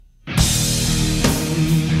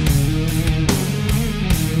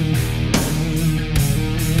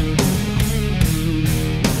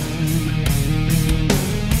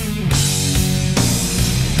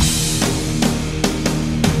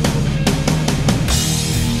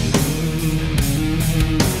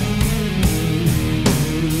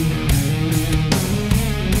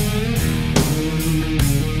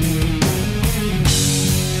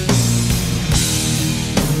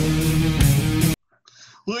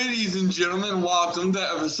Ladies and gentlemen, welcome to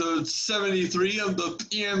episode 73 of the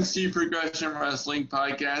PNC Progression Wrestling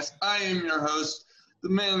Podcast. I am your host, the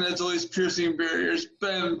man that's always piercing barriers,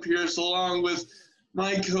 Ben Pierce, along with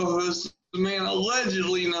my co-host, the man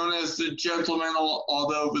allegedly known as the gentleman,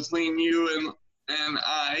 although between you and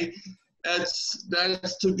I,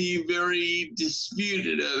 that's to be very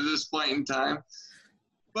disputed at this point in time.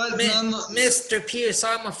 But Mr. Pierce,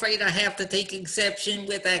 I'm afraid I have to take exception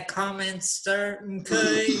with that comment, sir.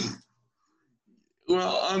 Okay.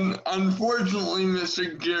 Well, unfortunately,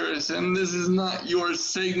 Mr. Garrison, this is not your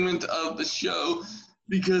segment of the show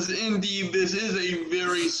because indeed this is a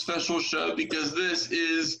very special show because this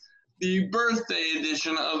is the birthday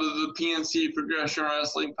edition of the PNC Progression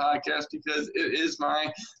Wrestling Podcast because it is my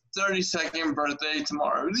 32nd birthday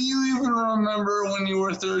tomorrow. Do you even remember when you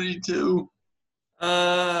were 32?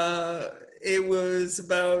 It was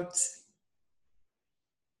about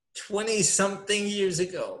 20-something years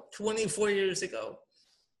ago, 24 years ago.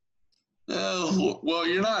 Oh, well,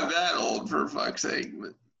 you're not that old, for fuck's sake.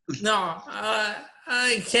 But... No,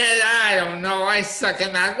 I can't, I don't know. I suck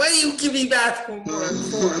at math. What do you give me math homework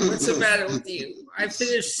for? What's the matter with you? I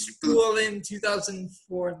finished school in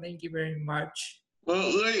 2004. Thank you very much.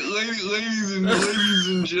 Well, ladies and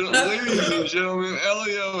gentlemen,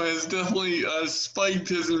 Elio has definitely spiked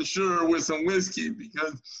his insurer with some whiskey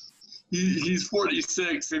because he's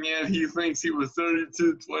 46 and yet he thinks he was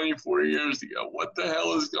 32 24 years ago. What the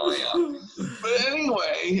hell is going on? But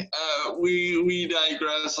anyway, we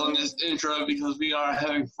digress on this intro because we are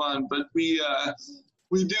having fun. But we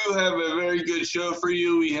do have a very good show for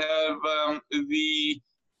you. We have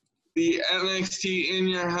the NXT In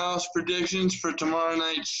Your House predictions for tomorrow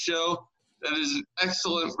night's show. That is an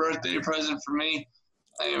excellent birthday present for me.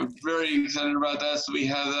 I am very excited about that, so we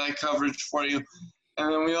have that coverage for you.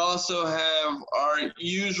 And then we also have our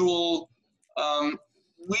usual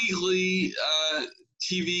weekly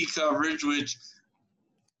TV coverage, which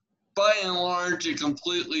by and large it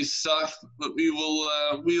completely sucked, but we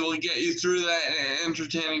will get you through that in an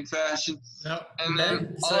entertaining fashion. No, and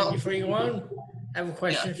then before you go on, I have a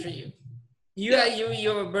question for you. You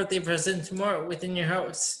have a birthday present tomorrow within your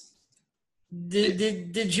house.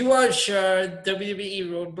 Did you watch WWE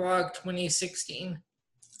Roadblock 2016?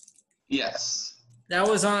 Yes. That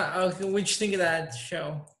was on. What'd you think of that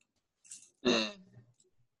show?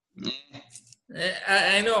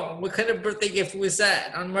 I know. What kind of birthday gift was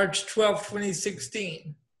that on March 12th,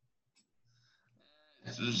 2016?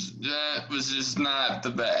 That was just not the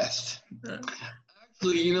best.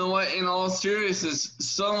 Actually, you know what? In all seriousness,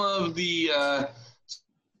 some of the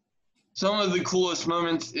coolest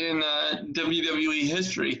moments in WWE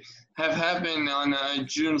history have happened on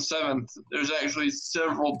June 7th. There's actually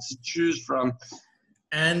several to choose from.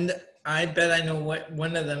 And I bet I know what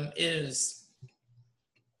one of them is.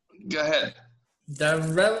 Go ahead. The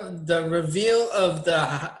reveal of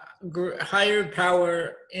the higher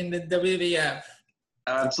power in the WWF.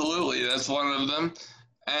 Absolutely, that's one of them.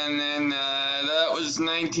 And then that was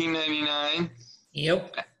 1999.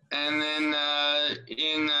 Yep. And then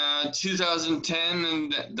in 2010,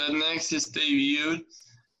 and the Nexus debuted.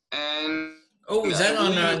 And was that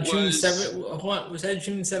on June 7th? Was that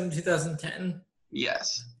June 7th, 2010?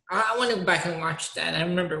 Yes. I want to go back and watch that. I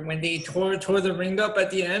remember when they tore the ring up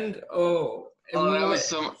at the end. That was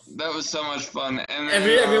so much fun. And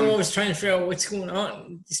then, everyone was trying to figure out what's going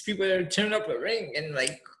on. These people are turning up a ring and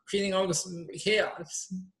like creating all this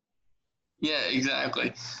chaos. Yeah,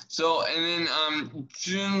 exactly. So, and then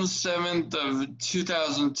June 7th of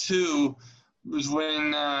 2002 was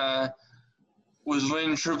when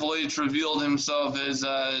Triple H revealed himself as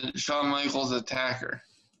Shawn Michaels' attacker.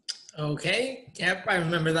 Okay. Yep, I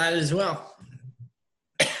remember that as well.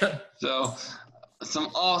 So, some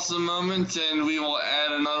awesome moments, and we will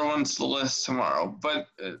add another one to the list tomorrow. But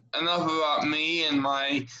enough about me and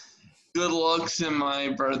my good looks and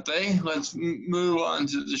my birthday. Let's move on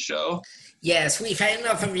to the show. Yes, we've had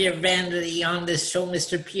enough of your vanity on this show,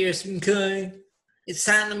 Mr. Pierce. Okay. It's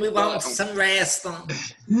time to move on to some wrestling.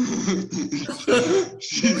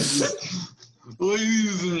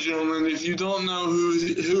 Ladies and gentlemen, if you don't know who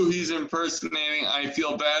he's impersonating, I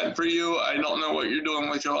feel bad for you. I don't know what you're doing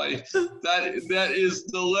with your life. That is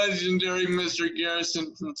the legendary Mr.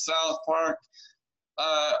 Garrison from South Park.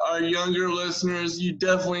 Our younger listeners, you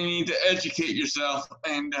definitely need to educate yourself,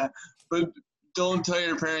 but don't tell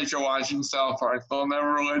your parents you're watching South Park. They'll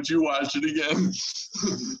never let you watch it again.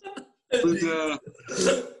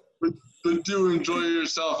 but do enjoy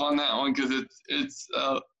yourself on that one because it's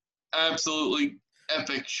absolutely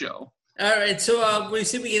epic show. All right, so we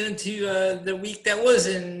see we get into the week that was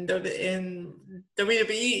in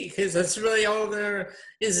WWE, because that's really all there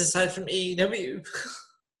is aside from AEW.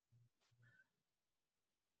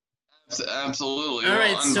 Absolutely. All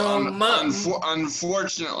right,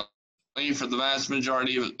 Unfortunately, for the vast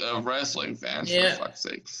majority of wrestling fans, for fuck's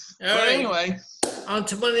sake. But anyway, on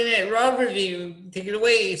to Monday Night Raw review. Take it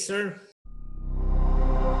away, sir.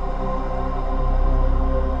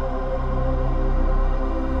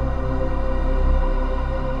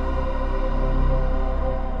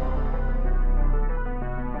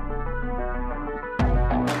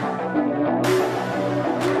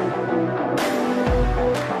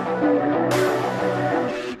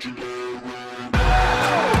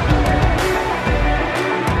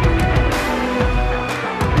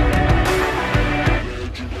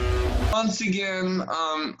 Once again,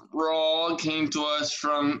 Raw came to us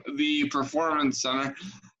from the Performance Center,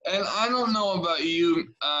 and I don't know about you,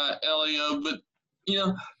 Elio, but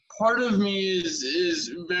part of me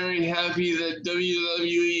is very happy that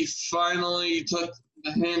WWE finally took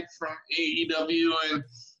the hint from AEW and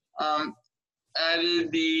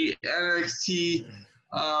added the NXT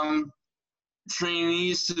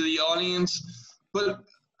trainees to the audience. But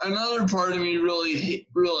another part of me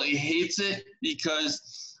really hates it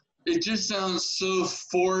because it just sounds so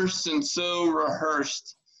forced and so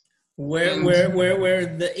rehearsed. Where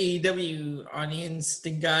the AEW audience,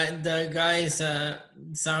 the guys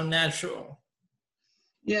sound natural.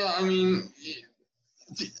 Yeah, I mean,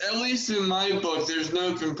 at least in my book, there's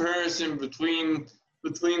no comparison between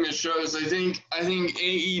the shows. I think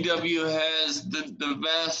AEW has the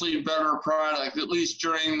vastly better product, at least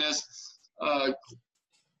during this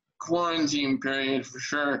quarantine period, for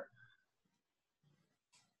sure.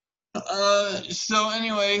 So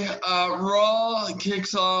anyway, Raw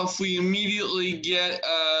kicks off. We immediately get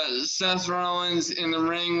Seth Rollins in the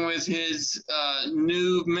ring with his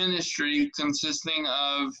new ministry, consisting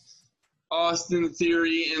of Austin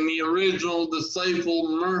Theory and the original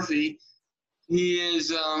disciple Murphy. He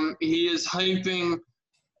is hyping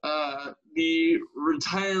the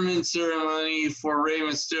retirement ceremony for Rey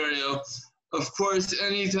Mysterio. Of course,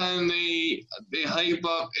 anytime they hype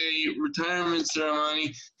up a retirement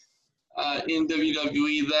ceremony in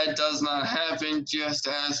WWE, that does not happen. Just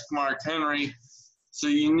ask Mark Henry. So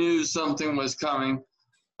you knew something was coming.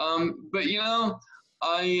 But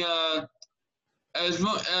I as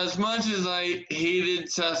much as I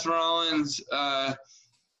hated Seth Rollins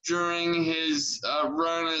during his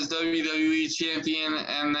run as WWE champion,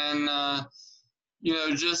 and then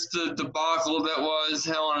just the debacle that was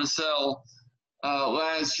Hell in a Cell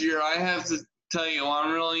last year, I have to tell you,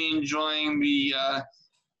 I'm really enjoying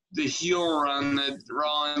the heel run that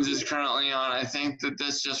Rollins is currently on. I think that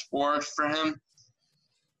this just worked for him.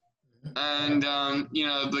 And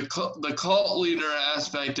the cult leader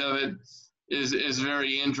aspect of it is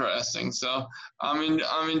very interesting. So I'm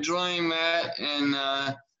enjoying that, and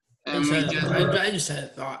I just had a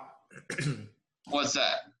thought. What's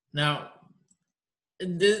that? Now,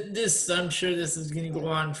 this I'm sure this is going to go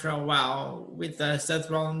on for a while with Seth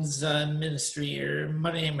Rollins' ministry or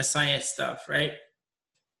Monday Night Messiah stuff, right?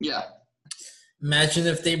 Yeah. Imagine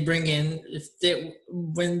if they bring in,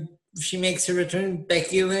 when she makes her return,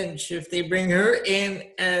 Becky Lynch, if they bring her in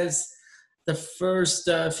as the first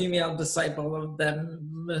female disciple of the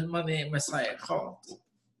Monday Night Messiah cult.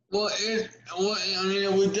 Well, it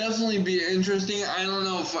would definitely be interesting. I don't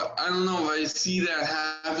know if I see that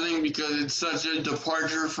happening because it's such a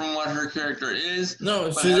departure from what her character is. No,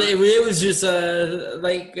 so it was just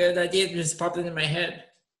that idea just popped into my head.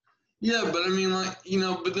 Yeah, but I mean,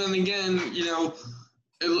 but then again,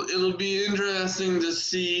 it'll be interesting to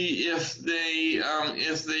see if they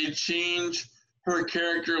change her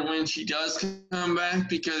character when she does come back,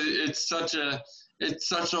 because it's such a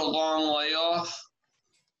long layoff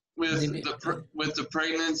with the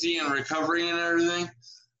pregnancy and recovery and everything.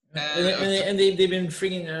 And they've been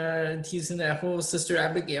freaking teasing that whole Sister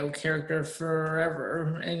Abigail character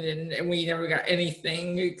forever, and we never got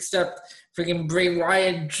anything except freaking Bray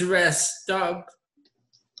Wyatt dressed up.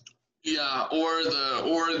 Yeah, or the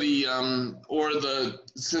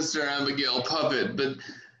Sister Abigail puppet, but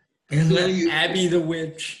Abby the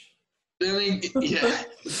Witch. Then again,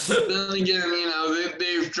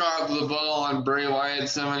 they've dropped the ball on Bray Wyatt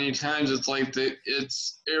so many times. It's like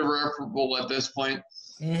it's irreparable at this point.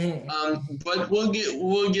 Mm-hmm. But we'll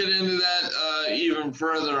get into that even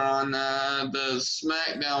further on the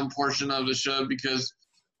SmackDown portion of the show, because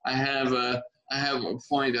I have a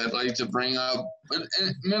point I'd like to bring up. But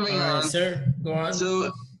moving on, sir, go on.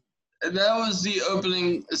 So that was the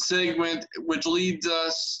opening segment, which leads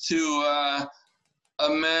us to a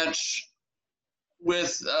match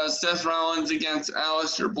with Seth Rollins against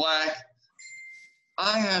Aleister Black.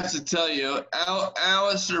 I have to tell you,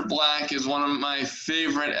 Aleister Black is one of my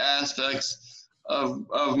favorite aspects of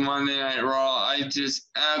Monday Night Raw. I just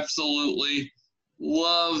absolutely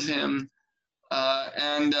love him.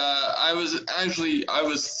 I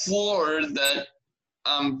was floored that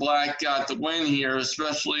Black got the win here,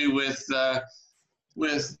 especially with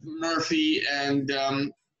Murphy and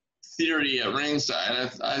Theory at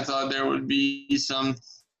ringside. I thought there would be some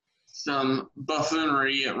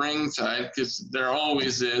buffoonery at ringside, because there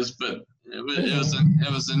always is, but it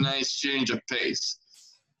was a nice change of pace.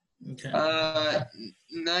 Okay.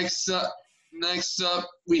 Next up,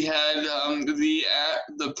 we had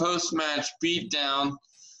the post-match beatdown,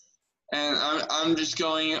 and I'm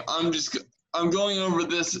going over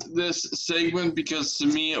this segment because to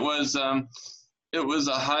me it was a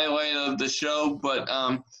highlight of the show, but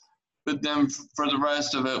then for the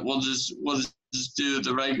rest of it, we'll just do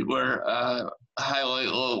the regular highlight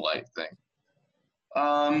lowlight thing.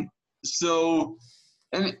 So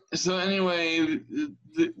anyway,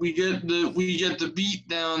 we get the beat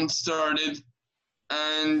down started,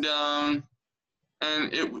 and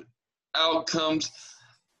out comes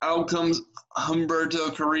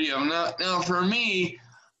Humberto Carrillo. Now for me,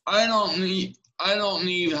 I don't need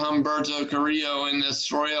Humberto Carrillo in this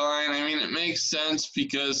storyline. I mean, it makes sense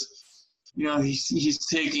because he's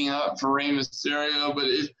taking up for Rey Mysterio, but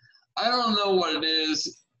I don't know what it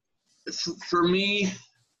is. For me,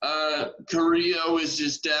 Carrillo is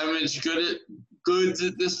just damaged goods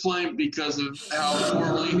at this point because of how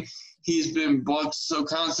poorly he's been booked. So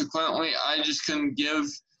consequently, I just couldn't give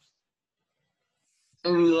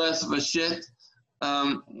any less of a shit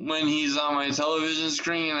when he's on my television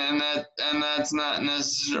screen, and that's not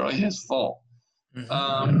necessarily his fault.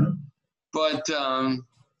 Mm-hmm.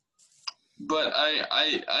 But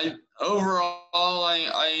I overall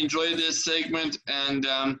I enjoyed this segment, and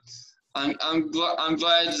I'm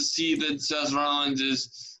glad to see that Seth Rollins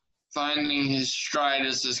is finding his stride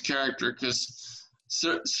as this character, because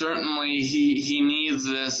certainly he needs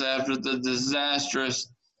this after the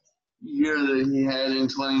disastrous year that he had in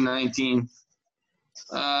 2019.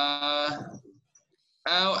 Hour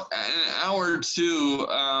two,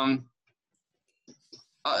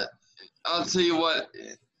 I'll tell you what.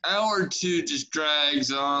 Hour two just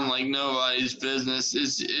drags on like nobody's business.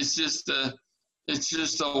 It's just a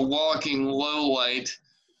walking low light.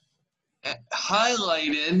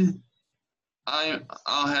 Highlighted,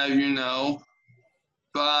 I'll have you know,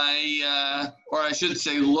 by or I should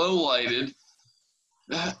say low lighted,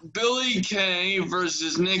 Billie Kay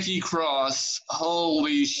versus Nikki Cross.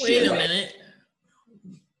 Holy shit! Wait a minute.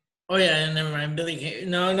 Oh yeah, never mind. Billie Kay.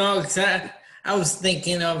 No, I was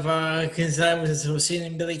thinking of because I was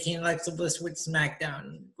associating Billie Kay and Alexa Bliss with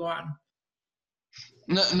SmackDown. Go on.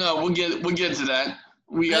 No, we'll get to that.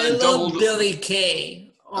 We got I love Billie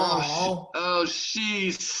Kay. Oh,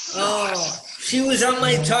 she was on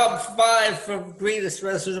my top 5 for greatest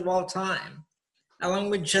wrestlers of all time,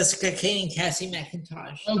 along with Jessica Kay and Cassie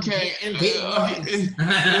McIntosh. Okay.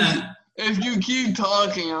 If you keep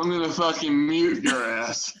talking, I'm gonna fucking mute your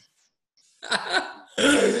ass.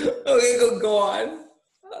 Okay, go on.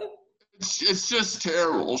 It's just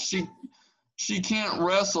terrible. She can't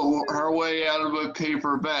wrestle her way out of a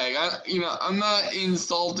paper bag. I'm not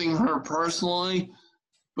insulting her personally,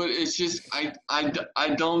 but it's just I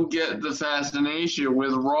don't get the fascination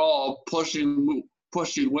with Raw pushing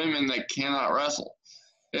women that cannot wrestle.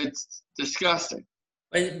 It's disgusting.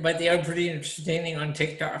 But they are pretty entertaining on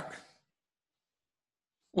TikTok.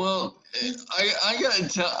 Well, I gotta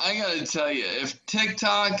tell you, if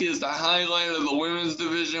TikTok is the highlight of the women's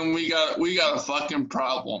division, we got a fucking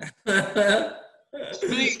problem.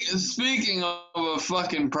 Speaking of a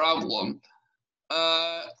fucking problem,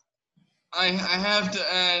 I have to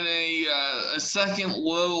add a second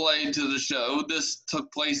low light to the show. This took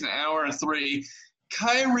place in hour 3.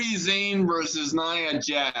 Kairi Sane versus Nia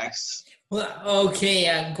Jax. Well,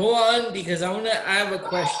 okay, go on, because I have a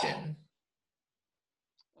question.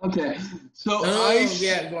 Okay, so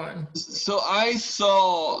go on. So I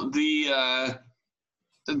saw the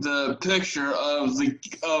picture of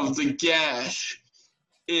the gash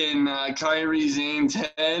in Kairi Sane's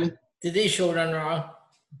head. Did they show it on Raw?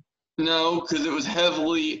 No, because it was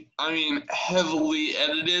heavily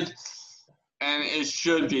edited, and it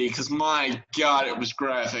should be, because my God, it was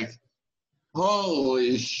graphic.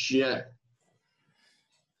 Holy shit.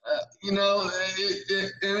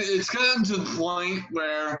 It's gotten to the point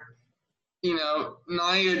where,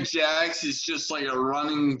 Nia Jax is just like a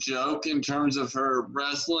running joke in terms of her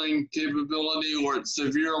wrestling capability, or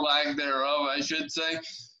severe lack thereof, I should say.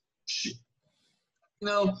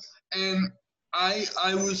 And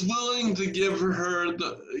I was willing to give her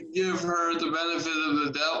the benefit of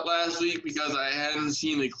the doubt last week because I hadn't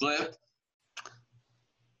seen the clip.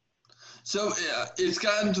 So yeah, it's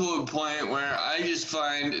gotten to a point where I just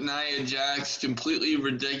find Nia Jax completely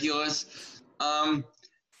ridiculous. And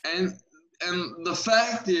the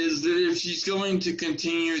fact is that if she's going to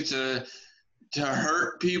continue to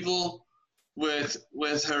hurt people with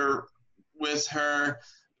her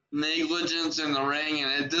negligence in the ring,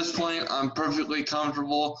 and at this point I'm perfectly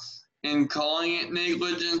comfortable in calling it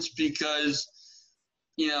negligence because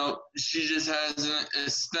she just has an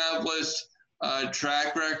established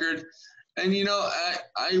track record. And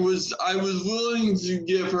I was willing to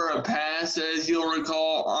give her a pass, as you'll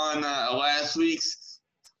recall on last week's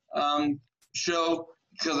show,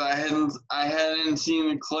 because I hadn't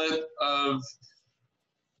seen a clip of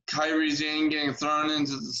Kairi Sane getting thrown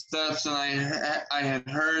into the steps, and I had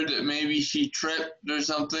heard that maybe she tripped or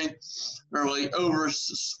something, or like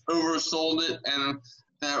oversold it, and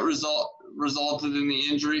that resulted in the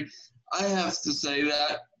injury. I have to say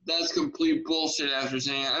that's complete bullshit after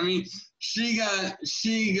saying it. I mean, she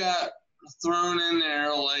got thrown in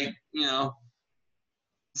there like,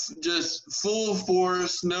 just full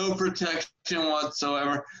force, no protection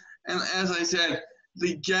whatsoever. And as I said,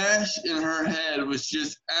 the gash in her head was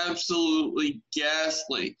just absolutely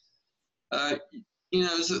ghastly. So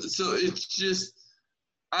it's just,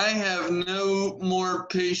 I have no more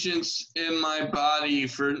patience in my body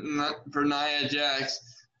for Nia Jax.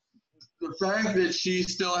 The fact that she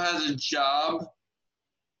still has a job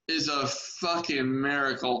is a fucking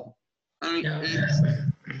miracle. I mean,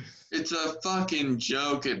 it's a fucking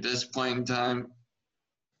joke at this point in time.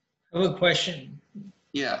 I have a question.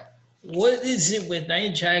 Yeah. What is it with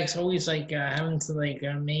Nia Jax always having to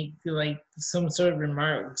make some sort of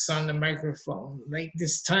remarks on the microphone? Like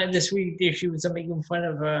this week she was making fun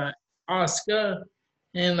of Asuka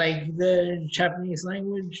and the Japanese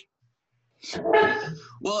language.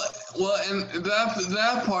 Well, and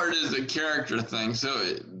that part is a character thing. So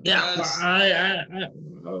I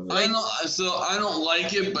know. So I don't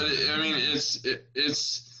like it, but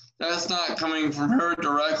it's that's not coming from her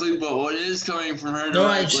directly. But what is coming from her directly? No,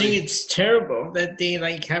 I think it's terrible that they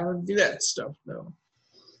have her do that stuff, though.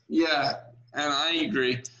 Yeah, and I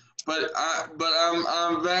agree, but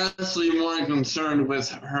I'm vastly more concerned with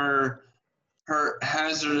her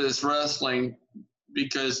hazardous wrestling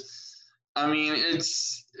because. I mean,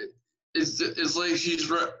 it's like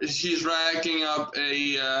she's racking up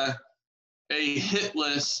a hit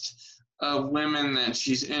list of women that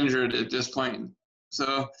she's injured at this point.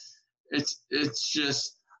 So it's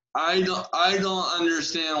just I don't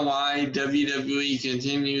understand why WWE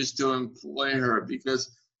continues to employ her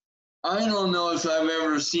because I don't know if I've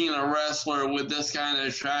ever seen a wrestler with this kind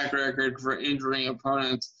of track record for injuring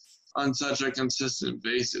opponents on such a consistent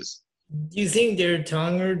basis. Do you think they're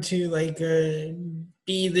telling her to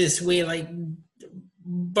be this way,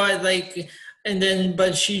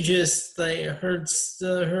 but she just hurts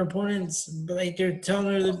her opponents? But they're telling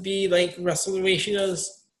her to be wrestle the way she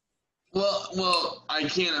does. Well, I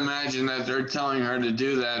can't imagine that they're telling her to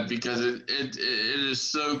do that because it is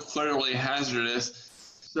so clearly hazardous.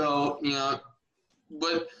 So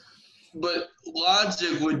but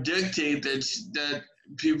logic would dictate that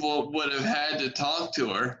people would have had to talk to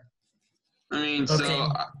her. I mean, okay.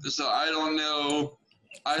 So I don't know.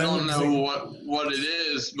 I don't know what it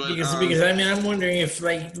is, but because I'm wondering if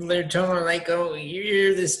they're telling her oh,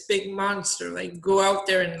 you're this big monster, go out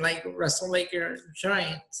there and wrestle like you're a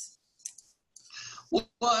giant. Well,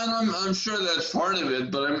 and I'm sure that's part of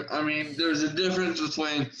it, but I mean, there's a difference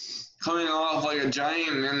between coming off like a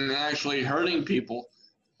giant and actually hurting people.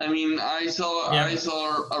 I mean, I saw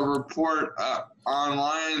a report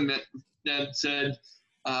online that said.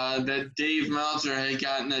 That Dave Meltzer had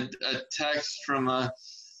gotten a text from a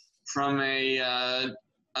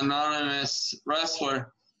anonymous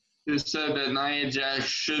wrestler who said that Nia Jax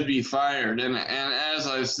should be fired, and as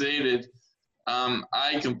I've stated,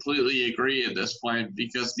 I completely agree at this point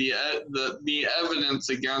because the evidence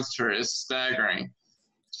against her is staggering.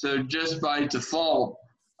 So just by default,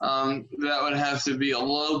 that would have to be a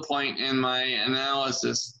low point in my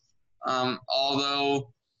analysis.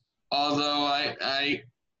 Although I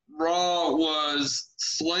Raw was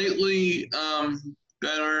slightly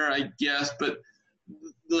better, I guess, but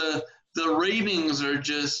the ratings are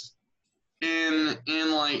just in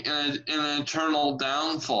an eternal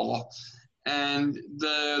downfall, and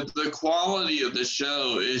the quality of the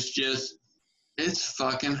show is just it's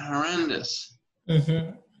fucking horrendous.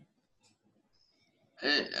 Mm-hmm.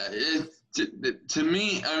 To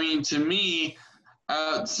me,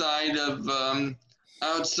 outside of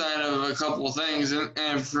outside of a couple of things,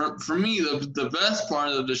 and for me, the best part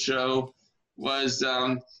of the show was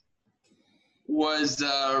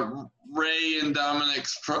Ray and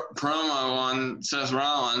Dominic's promo on Seth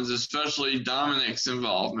Rollins, especially Dominic's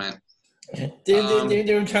involvement. They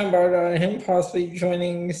were talking about him possibly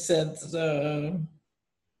joining Seth's. And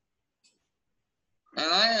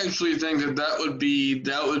I actually think that would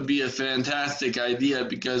be a fantastic idea,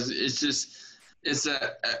 because it's an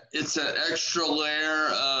extra layer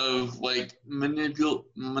of like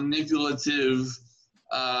manipulative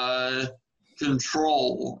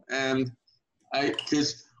control, and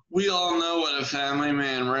because we all know what a family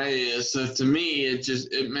man Ray is, so to me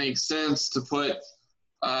it makes sense to put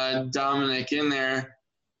Dominic in there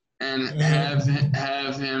and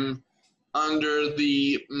have him under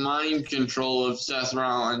the mind control of Seth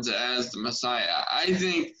Rollins as the Messiah. I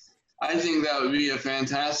think that would be a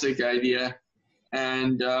fantastic idea,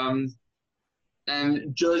 and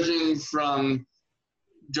judging from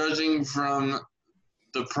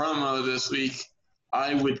the promo this week,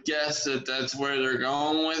 I would guess that that's where they're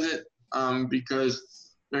going with it, because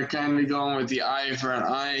they're kind of going with the eye for an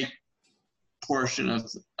eye portion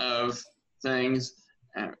of things,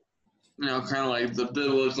 and kind of like the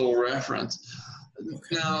biblical reference.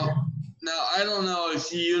 Now I don't know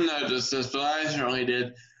if you noticed this, but I certainly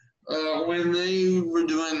did. When they were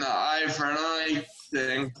doing the eye for an eye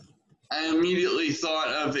thing, I immediately thought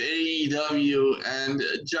of AEW and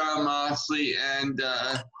Jon Moxley and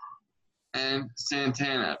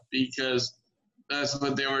Santana, because that's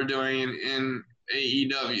what they were doing in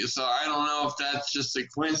AEW. So I don't know if that's just a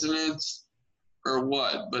coincidence or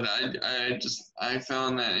what, but I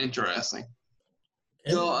found that interesting.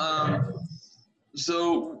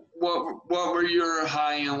 So what were your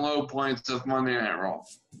high and low points of Monday Night Raw?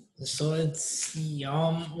 So let's see.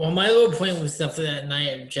 Well, my low point was definitely that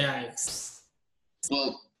Nia Jax.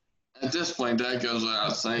 Well, at this point, that goes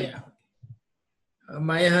without saying. Yeah.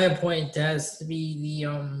 My high point has to be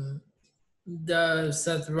the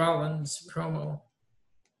Seth Rollins promo.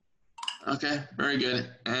 Okay, very good.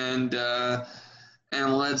 And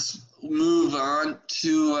let's move on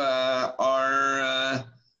to our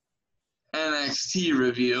NXT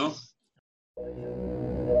review.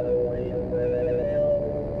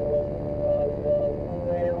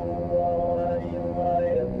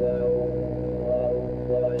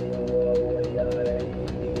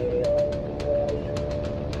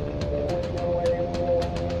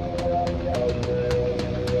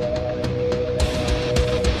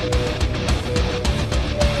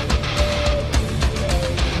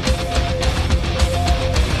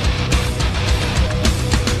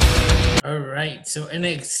 So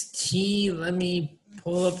NXT, let me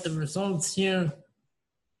pull up the results here.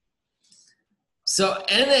 So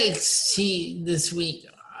NXT this week.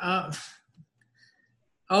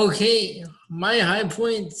 Okay, my high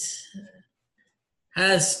point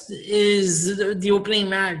is the opening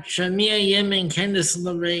match, Mia Yim and Candice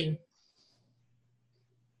LeRae.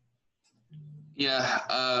 Yeah,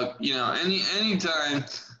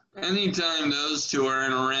 anytime those two are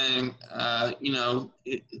in a ring,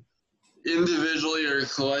 individually or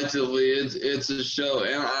collectively, it's a show.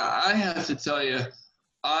 And I have to tell you,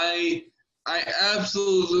 I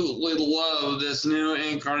absolutely love this new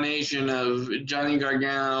incarnation of Johnny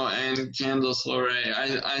Gargano and Candice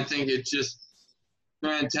LeRae. I think it's just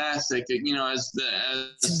fantastic.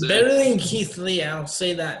 It's better than Keith Lee. I'll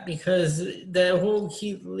say that, because the whole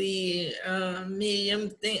Keith Lee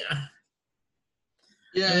medium thing.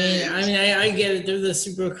 Yeah, I get it. They're the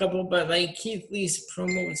super couple, but like Keith Lee's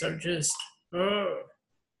promos are just.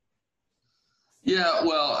 Yeah,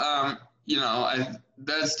 well,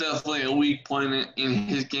 that's definitely a weak point in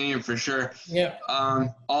his game for sure. Yeah.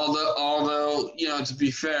 Although to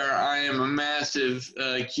be fair, I am a massive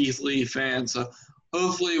Keith Lee fan, so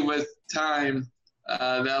hopefully with time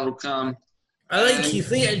that'll come. I like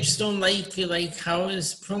Keith Lee. I just don't like how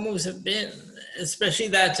his promos have been, especially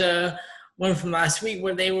that one from last week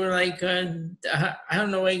where they were like, I don't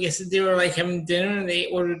know, I guess they were like having dinner and they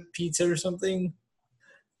ordered pizza or something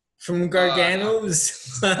from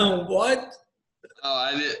Gargano's. What?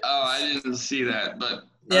 I didn't see that, but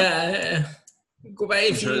yeah, go back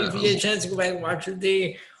if you get a chance to go back and watch it.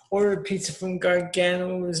 They ordered pizza from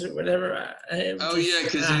Gargano's or whatever.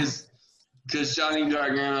 Because Johnny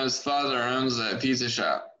Gargano's father owns that pizza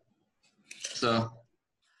shop, so.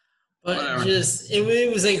 But whatever.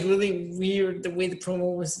 It was like really weird the way the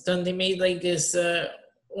promo was done. They made like this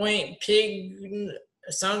oink pig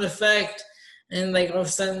sound effect, and like all of a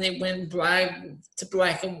sudden it went black to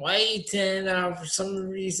black and white, and for some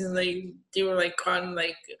reason they were like caught in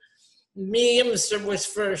like Mia Yim was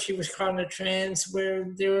first. She was caught in a trance where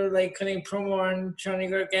they were like cutting promo on Johnny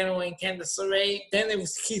Gargano and Candice LeRae. Then it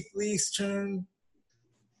was Keith Lee's turn.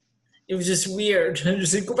 It was just weird.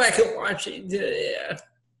 Just like, go back and watch it. Yeah.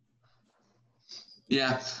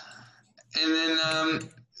 Yeah. And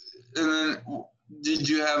then did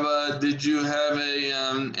you have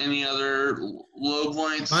any other low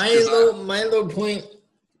points? My low point.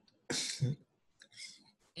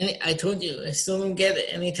 And I told you, I still don't get it.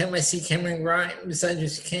 Anytime I see Cameron Grimes, I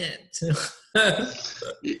just can't.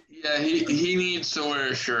 Yeah, he needs to wear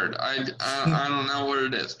a shirt. I don't know what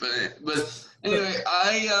it is, but anyway,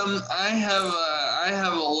 I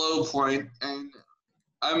have a low point, and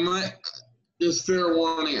I might, just fair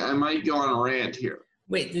warning, I might go on a rant here.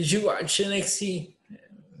 Wait, did you watch NXT?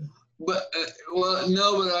 But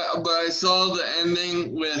no, but I saw the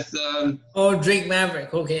ending with. Drake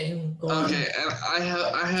Maverick. Okay. Okay, and I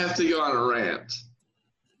have to go on a rant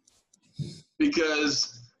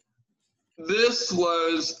because this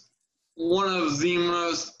was one of the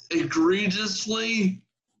most egregiously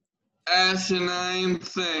asinine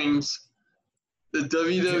things that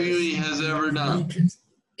WWE has ever done.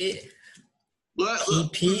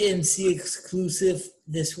 PNC exclusive.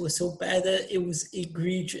 This was so bad that it was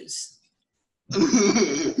egregious.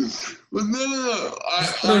 But no.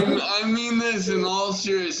 I mean this in all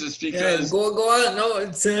seriousness because go on. No,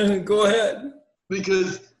 it's go ahead.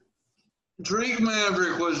 Because Drake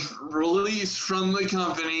Maverick was released from the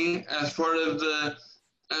company as part of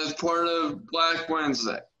Black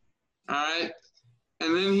Wednesday. All right,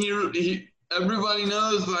 and then he everybody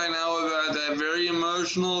knows by now about that very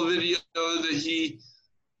emotional video that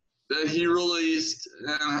he released,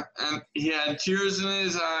 and he had tears in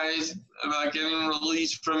his eyes about getting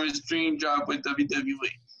released from his dream job with WWE.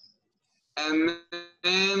 And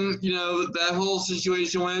then, that whole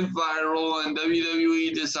situation went viral, and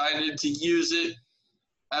WWE decided to use it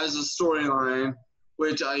as a storyline,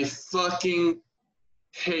 which I fucking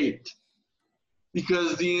hate.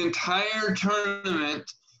 Because the entire tournament,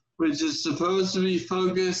 which is supposed to be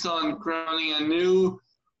focused on crowning a new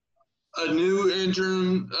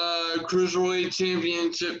interim cruiserweight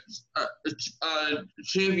champion,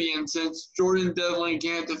 since Jordan Devlin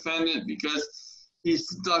can't defend it because he's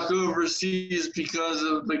stuck overseas because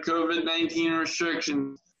of the COVID-19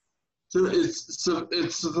 restrictions. So it's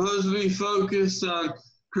supposed to be focused on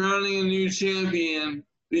crowning a new champion,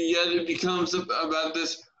 but yet it becomes about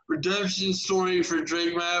this redemption story for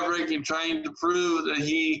Drake Maverick and trying to prove that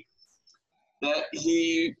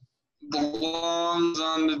he belongs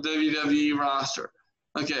on the WWE roster.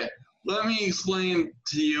 Okay, let me explain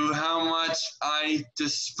to you how much I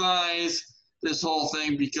despise this whole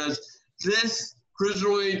thing, because this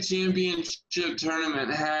Cruiserweight Championship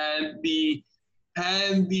tournament had the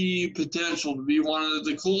potential to be one of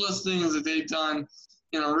the coolest things that they've done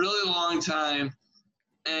in a really long time,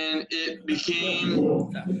 and it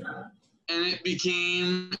became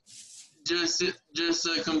just a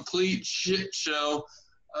complete shit show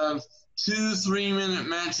of 2 3-minute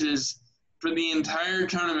matches for the entire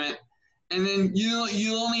tournament, and then you don't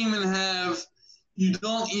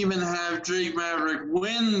even have Drake Maverick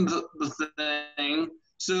win the thing.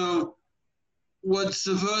 So what's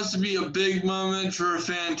supposed to be a big moment for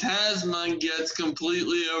Phantasma gets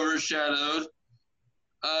completely overshadowed.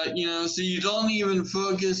 So you don't even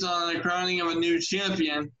focus on the crowning of a new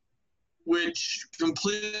champion, which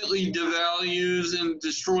completely devalues and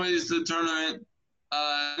destroys the tournament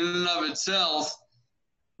in and of itself.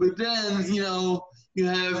 But then, you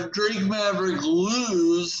have Drake Maverick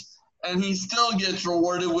lose, and he still gets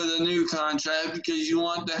rewarded with a new contract because you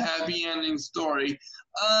want the happy ending story.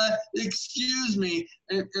 Excuse me,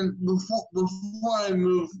 and before I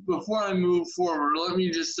move forward, let me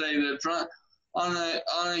just say that on a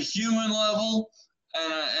human level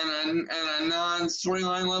and a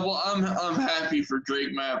non-storyline level, I'm happy for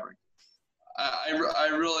Drake Maverick. I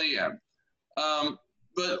really am.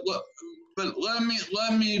 But let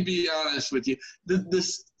me be honest with you. The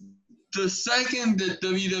second that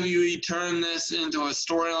WWE turned this into a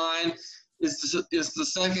storyline is the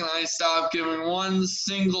second I stopped giving one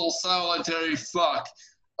single solitary fuck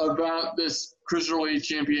about this Cruiserweight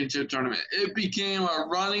Championship tournament. It became a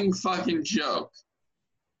running fucking joke.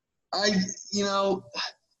 The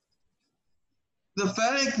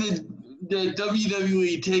fact that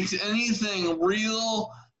WWE takes anything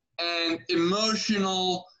real and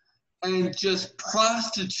emotional and just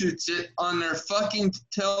prostitutes it on their fucking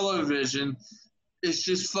television is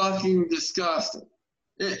just fucking disgusting.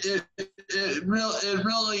 It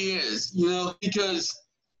really is, because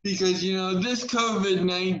because, this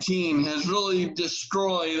COVID-19 has really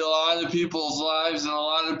destroyed a lot of people's lives and a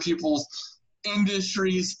lot of people's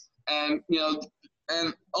industries, and,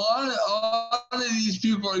 and a lot of these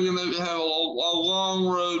people are going to have a long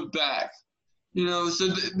road back, so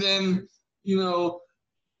then,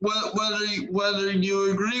 whether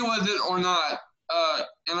you agree with it or not,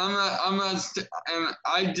 and and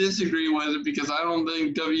I disagree with it because I don't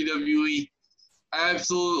think WWE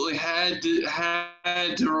absolutely had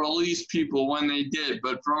to release people when they did.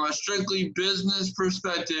 But from a strictly business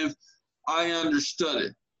perspective, I understood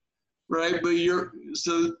it, right? But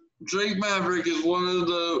so Drake Maverick is one of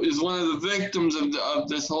the victims of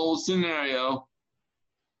this whole scenario.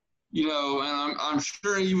 And I'm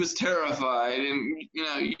sure he was terrified, and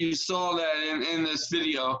you saw that in this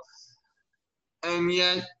video, and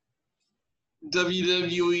yet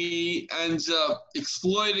WWE ends up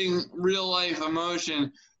exploiting real life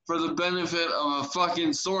emotion for the benefit of a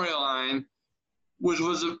fucking storyline, which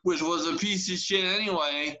was a piece of shit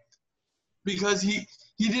anyway, because he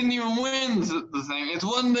didn't even win the thing. It's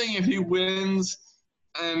one thing if he wins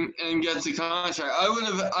and gets a contract. I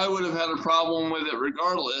would have had a problem with it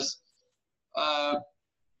regardless,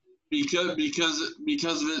 because of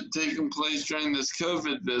it taking place during this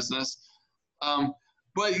COVID business.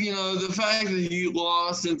 But the fact that he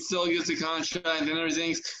lost and still gets a contract and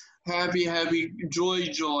everything's happy, joy,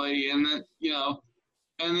 and then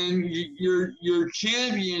and then your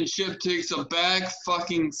championship takes a back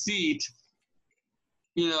fucking seat.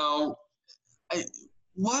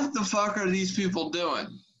 What the fuck are these people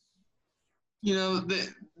doing?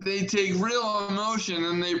 They take real emotion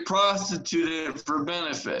and they prostitute it for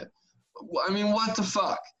benefit. I mean, what the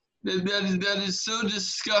fuck? That is so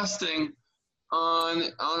disgusting on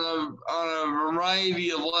a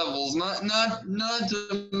variety of levels. Not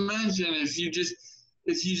to mention if you just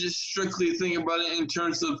strictly think about it in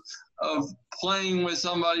terms of playing with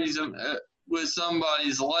somebody's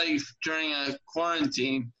life during a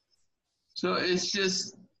quarantine. So it's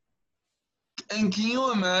just, and can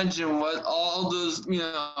you imagine what all those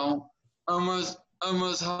almost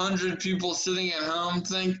 100 people sitting at home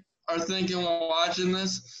are thinking while watching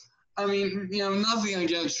this? I mean, nothing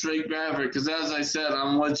against Drake Maverick, because as I said,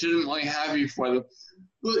 I'm legitimately happy for them.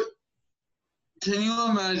 But can you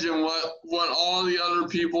imagine what all the other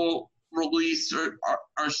people released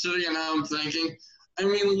are sitting at home thinking? I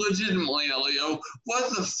mean, legitimately, Leo, what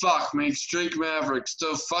the fuck makes Drake Maverick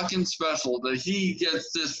so fucking special that he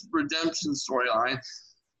gets this redemption storyline,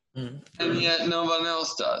 and yet no one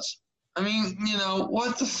else does? I mean,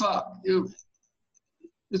 what the fuck?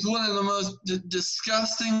 It's one of the most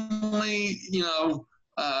disgustingly,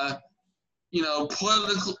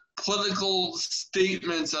 political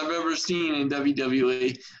statements I've ever seen in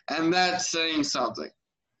WWE, and that's saying something.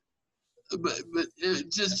 But it's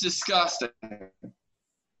just disgusting.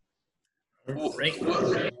 What do you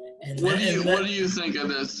think of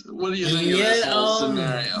this? What do you think of this whole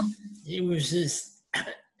scenario? It was just, I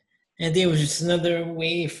think it was just another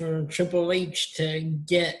way for Triple H to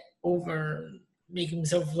get over, make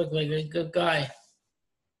himself look like a good guy.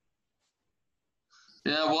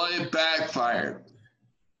 Yeah, well, it backfired.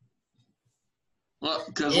 Well,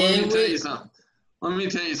 because let me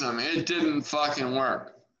tell you something. It didn't fucking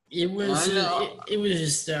work. It was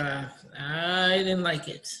just, I didn't like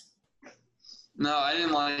it. No, I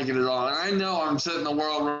didn't like it at all. And I know I'm setting the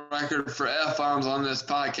world record for F-bombs on this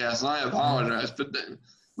podcast, and I apologize. But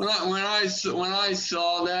when I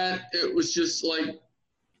saw that, it was just like,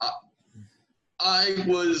 I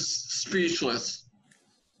was speechless.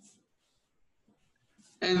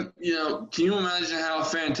 And, can you imagine how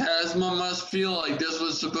Phantasma must feel? Like this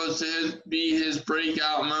was supposed to be his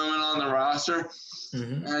breakout moment on the roster.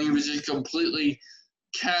 Mm-hmm. And he was just completely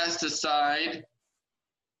cast aside.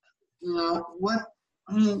 What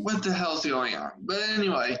the hell's going on? But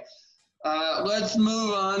anyway, let's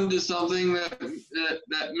move on to something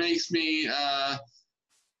that makes me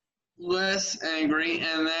less angry,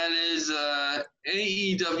 and that is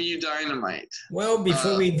AEW Dynamite. Well,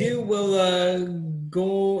 before we do, we'll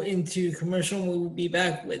go into commercial. We'll be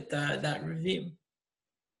back with that review.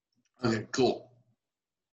 Okay, cool.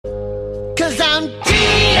 'Cause I'm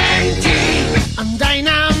TNT, I'm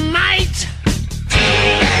Dynamite,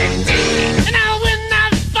 TNT, and I'll win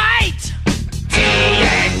the fight,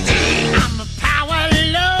 TNT, I'm a power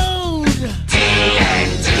load,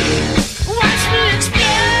 TNT, watch me explode.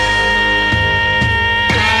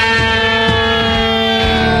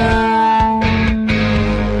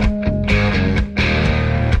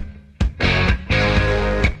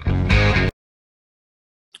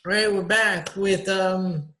 All right, we're back with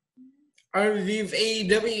our review of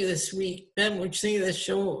AEW this week. Ben, what you think of the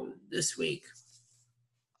show this week?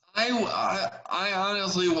 I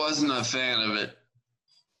honestly wasn't a fan of it.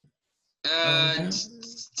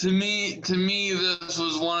 To me, this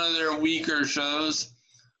was one of their weaker shows.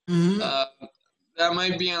 Mm-hmm. That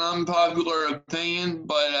might be an unpopular opinion,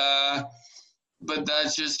 but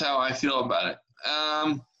that's just how I feel about it.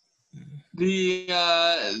 The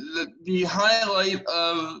highlight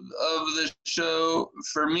of the show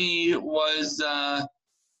for me was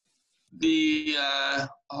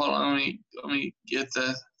hold on, let me get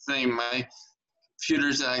the thing. My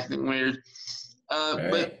computer's acting weird.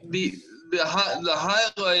 But the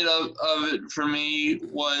highlight of it for me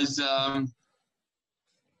was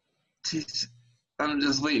I'm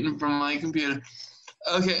just waiting for my computer.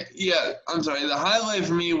 Okay, yeah, I'm sorry. The highlight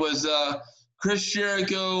for me was Chris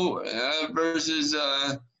Jericho versus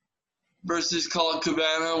Colt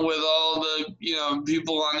Cabana with all the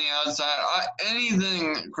people on the outside.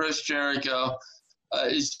 Anything Chris Jericho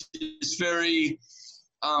is very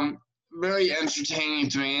very entertaining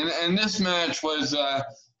to me, and this match was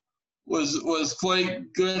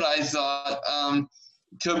quite good. I thought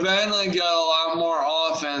Cabana got a lot more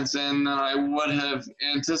offense than I would have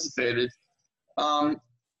anticipated.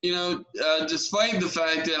 Despite the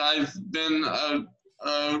fact that I've been a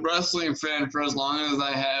wrestling fan for as long as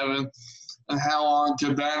I have and how long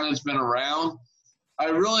Cabana's been around, I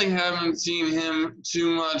really haven't seen him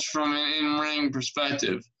too much from an in-ring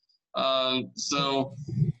perspective. So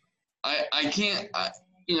I can't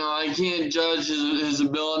judge his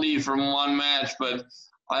ability from one match, but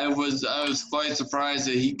I was quite surprised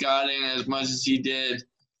that he got in as much as he did.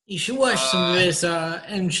 You should watch some of his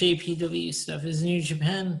NJPW stuff, his New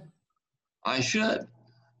Japan. I should.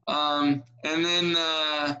 And then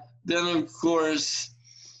of course,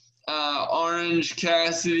 Orange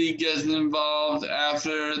Cassidy gets involved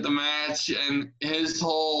after the match, and his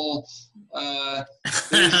whole I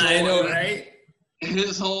know, right?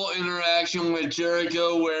 His whole interaction with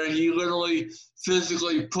Jericho, where he literally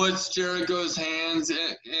physically puts Jericho's hands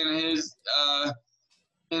in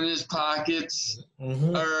his pockets,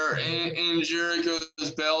 or in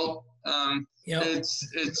Jericho's belt.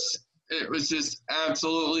 It was just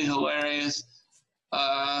absolutely hilarious.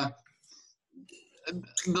 The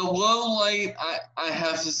low light, I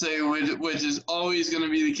have to say, which is always going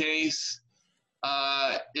to be the case,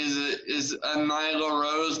 is a Nyla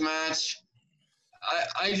Rose match.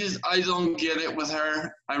 I don't get it with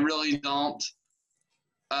her. I really don't.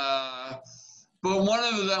 But one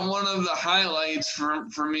of the highlights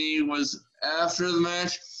for me was after the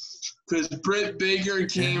match, because Britt Baker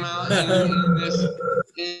came out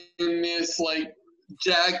in this like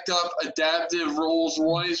jacked up adaptive Rolls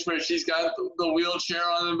Royce where she's got the wheelchair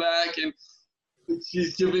on the back and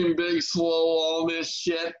she's giving Big Swole all this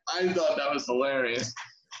shit. I thought that was hilarious.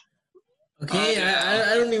 Okay,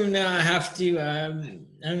 I don't even know. I don't have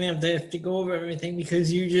to go over everything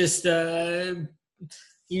because you just said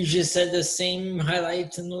the same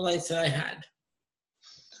highlights and lowlights that I had.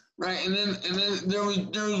 Right, and then there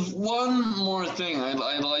was one more thing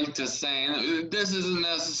I'd like to say, and this isn't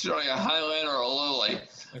necessarily a highlight or a lowlight,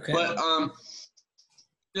 okay. But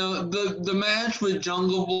the match with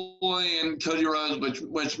Jungle Boy and Cody Rhodes,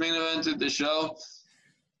 which main evented the show.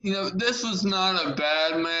 This was not a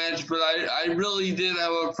bad match, but I really did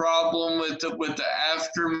have a problem with the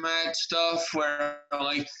aftermatch stuff where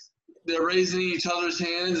like they're raising each other's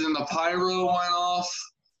hands and the pyro went off.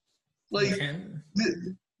 Like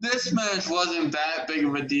this match wasn't that big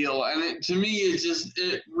of a deal, and to me it was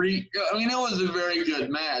a very good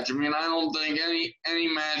match. I mean, I don't think any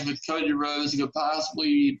match with Cody Rhodes could possibly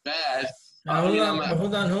be bad.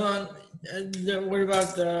 Hold on. What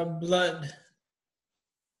about the blood?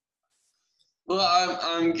 Well,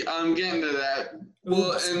 I'm getting to that.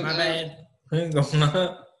 Oops, my bad.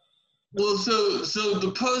 Well, so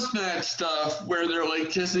the post-match stuff where they're like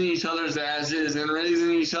kissing each other's asses and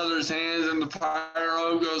raising each other's hands and the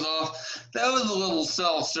pyro goes off, that was a little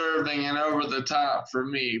self-serving and over the top for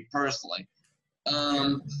me personally.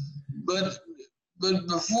 But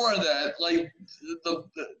before that, like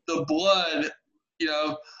the blood,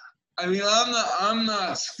 I mean, I'm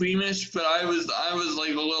not squeamish, but I was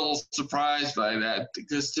like a little surprised by that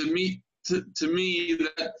because to me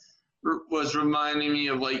that was reminding me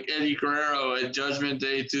of like Eddie Guerrero at Judgment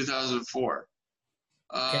Day 2004.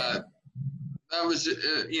 That was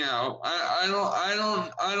I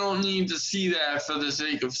don't need to see that for the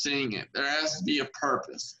sake of seeing it. There has to be a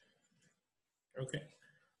purpose. Okay.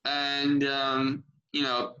 And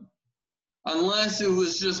unless it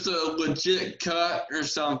was just a legit cut or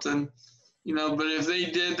something, but if they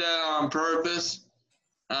did that on purpose,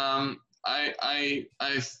 I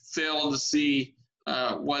failed to see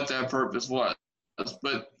what that purpose was.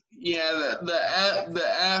 But yeah, the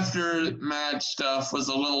after match stuff was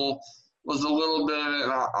a little bit of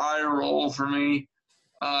an eye roll for me.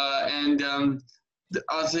 And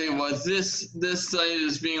I'll tell you what, this site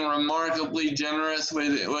is being remarkably generous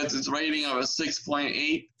with its rating of a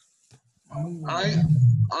 6.8.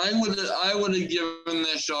 I would have given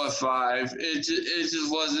this show a 5. It just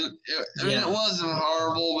wasn't. I mean, it wasn't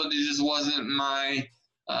horrible, but it just wasn't my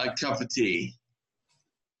cup of tea.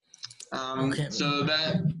 Okay. So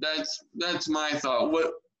that's my thought.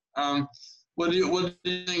 What do you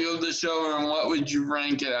think of the show, and what would you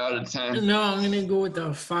rank it out of 10? No, I'm gonna go with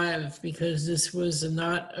a 5 because this was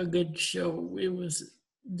not a good show.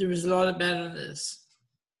 There was a lot of bad on this.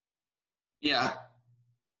 Yeah,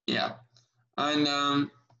 and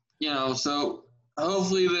so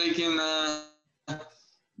hopefully they can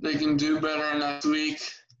do better next week,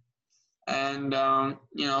 and All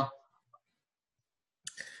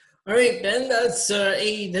right, Ben, that's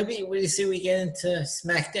AEW. What do you say we get into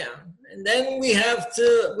SmackDown? And then we have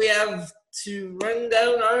to run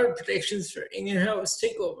down our predictions for In Your House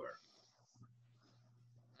TakeOver.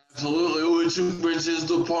 Absolutely, which is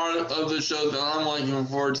the part of the show that I'm looking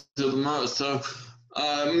forward to the most. So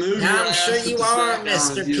move I'm sure you are,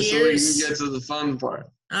 Mr. Pierce. So we can get to the fun part.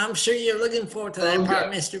 I'm sure you're looking forward to that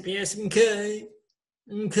part, Mr. Pierce. Okay.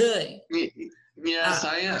 Yes,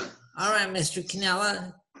 I am. All right, Mr.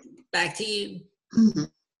 Canella. Back to you.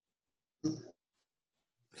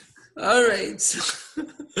 All right.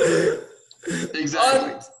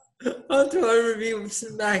 Exactly. On to our review of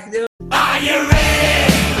SmackDown. Are you ready?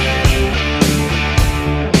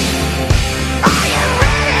 Are you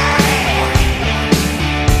ready?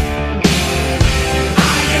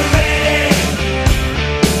 Are you ready?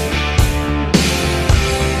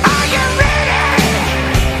 Are you ready?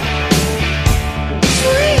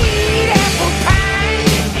 Sweet apple pie,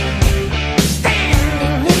 standing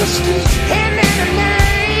in the street and in the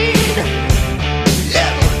night,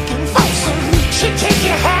 looking for some reach to take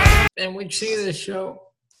you high. And we see the show.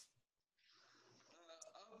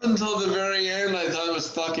 Up until the very end, I thought it was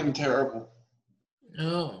fucking terrible.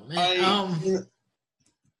 Oh man.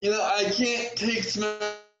 I can't take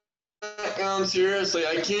SmackDown seriously.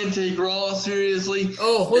 I can't take Raw seriously.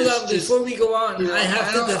 Oh, hold on. Before we go on, I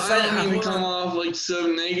have to defend. I don't mean to come off like so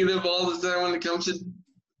negative all the time when it comes to.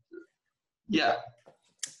 Yeah.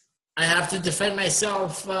 I have to defend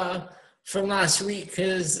myself from last week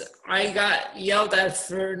because I got yelled at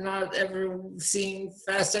for not ever seeing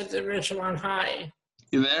Fast Times at Ridgemont High.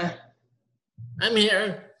 You there? I'm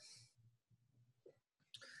here.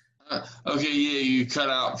 Okay, yeah, you cut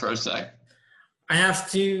out for a sec. I have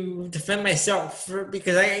to defend myself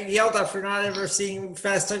because I got yelled at for not ever seeing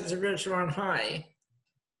Fast Times at Ridgemont High.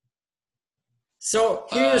 So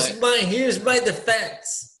here's my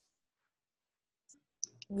defense.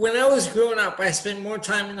 When I was growing up, I spent more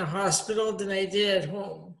time in the hospital than I did at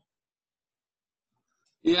home.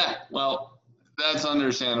 Yeah, well, that's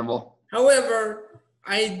understandable. However,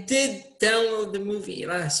 I did download the movie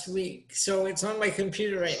last week, so it's on my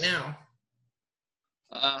computer right now.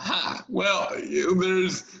 Well,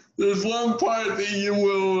 there's one part that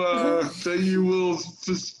you will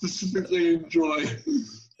specifically enjoy.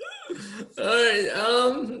 All right,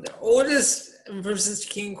 Otis versus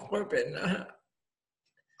King Corbin.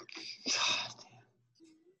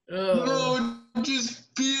 No,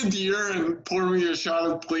 just be a deer and pour me a shot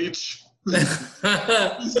of bleach. Where's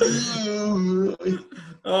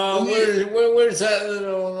that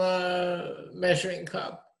little measuring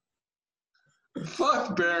cup?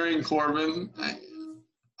 Fuck Baron Corbin.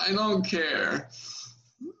 I don't care.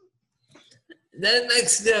 Then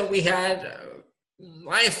next we had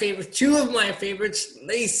two of my favorites,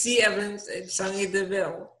 Lacey Evans and Sonya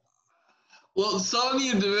Deville. Well,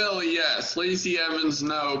 Sonya Deville, yes. Lacey Evans,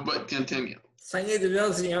 no. But continue. Sonya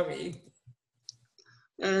Deville's yummy.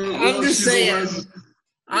 I'm just saying.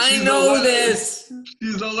 I know this.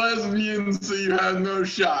 She's a lesbian, so you have no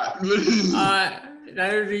shot.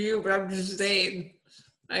 Neither do you, but I'm just saying.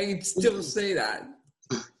 I can still say that.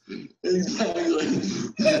 Exactly.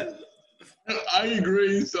 I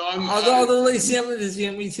agree. So although Lacey Evans is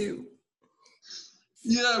yummy too.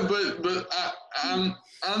 Yeah, but I'm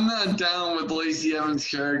not down with Lacey Evans'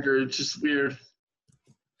 character. It's just weird.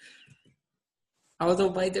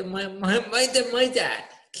 Although my dad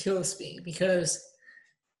kills me because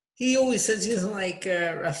he always says he doesn't like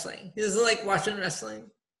wrestling. He doesn't like watching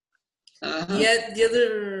wrestling. Uh-huh. Yet the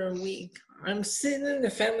other week, I'm sitting in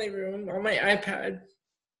the family room on my iPad,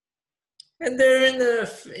 and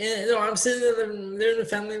I'm sitting in the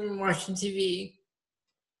family room watching TV,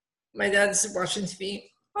 my dad's watching TV.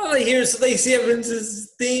 All I hear is Lacey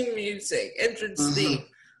Evans' theme music, entrance theme.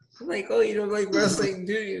 I'm like, oh, you don't like wrestling,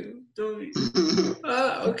 do you? Don't you?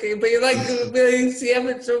 Okay, but you like Lacey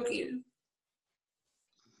Evans, don't you?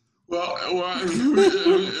 Well,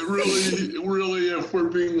 really, if we're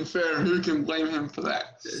being fair, who can blame him for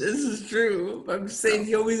that? This is true. I'm saying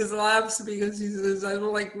he always laughs because he says, I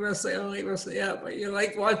don't like wrestling, Yeah, but you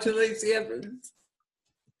like watching Lacey Evans.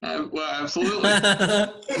 Well, absolutely.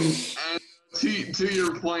 And to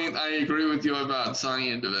your point, I agree with you about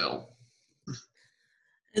Sonya Deville.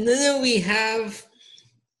 And then we have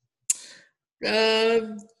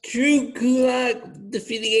Drew Gulak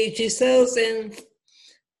defeating AJ Styles and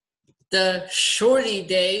the Shorty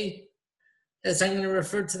Day, as I'm going to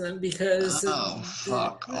refer to them because...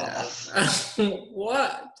 fuck off.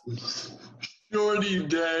 What? Shorty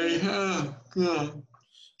Day.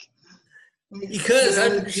 Because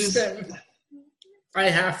I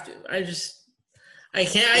have to. I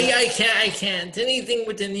can't. Anything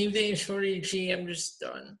with the New Day and Shorty G, I'm just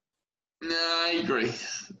done. Nah, I agree.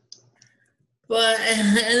 But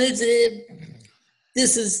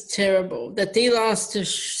this is terrible that they lost to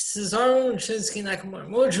Cesaro and Shinsuke Nakamura.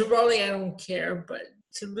 Mojo Rawley, I don't care, but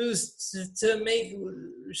to make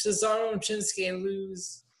Cesaro and Shinsuke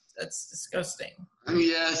lose, that's disgusting.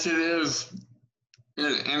 Yes, it is.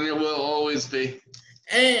 And it will always be.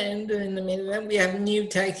 And in the main event, we have new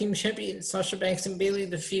tag team champions, Sasha Banks and Bayley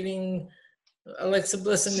defeating Alexa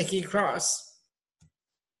Bliss and Nikki Cross.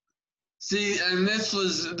 See, and this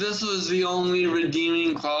was the only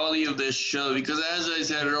redeeming quality of this show because, as I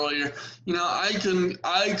said earlier, I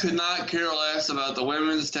could not care less about the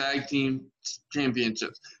women's tag team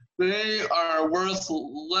championships. They are worth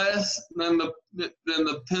less than the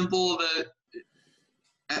pimple that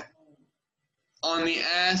on the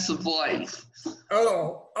ass of life.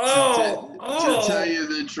 To tell you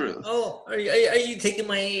the truth. Are you taking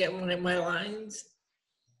my lines?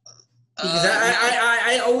 Because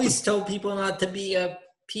I always tell people not to be a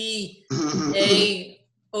PAOTS,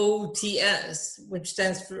 which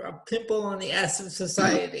stands for a pimple on the ass of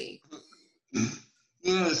society.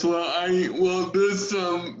 Yes,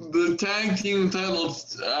 the tag team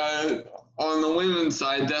titles on the women's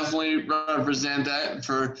side definitely represent that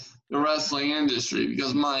for the wrestling industry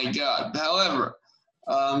because my God. However,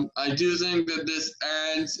 I do think that this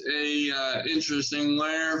adds a interesting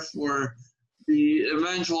layer for the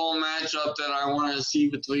eventual matchup that I want to see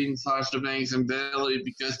between Sasha Banks and Bayley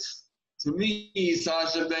because to me,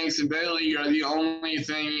 Sasha Banks and Bayley are the only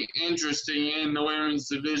thing interesting in the women's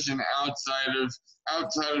division outside of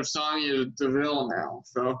Sonya Deville now.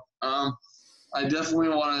 So I definitely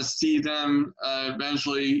want to see them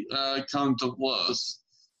eventually come to blows.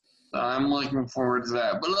 I'm looking forward to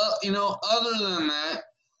that. But other than that,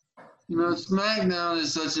 SmackDown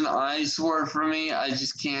is such an eyesore for me. I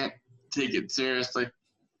just can't take it seriously.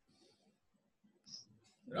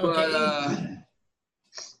 Okay.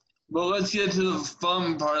 But let's get to the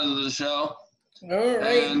fun part of the show. All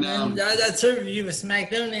right, and that's a review of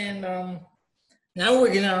SmackDown, and now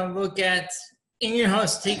we're gonna look at In Your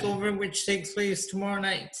House Takeover, which takes place tomorrow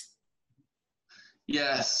night.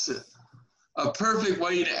 Yes, a perfect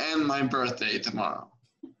way to end my birthday tomorrow.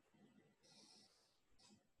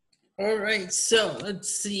 All right, so let's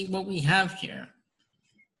see what we have here.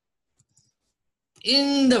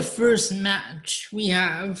 In the first match, we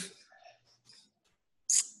have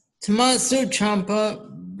Tommaso Ciampa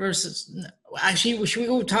versus... Actually, should we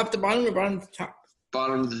go top to bottom or bottom to top?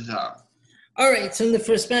 Bottom to top. All right, so in the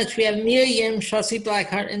first match, we have Mia Yim, Shotzi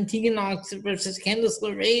Blackheart, and Tegan Nox versus Candice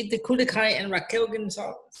LeRae, Dakota Kai, and Raquel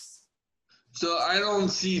Gonzalez. So I don't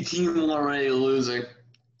see Team LeRae losing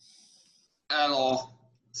at all.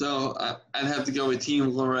 So I'd have to go with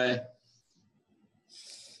Team LeRae.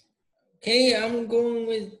 Okay, I'm going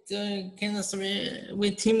with Candice LeRae,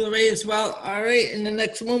 with Team LeRae as well. All right, and the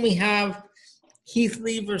next one we have Keith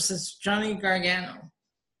Lee versus Johnny Gargano.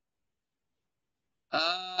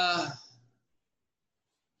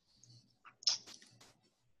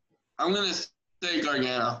 I'm going to say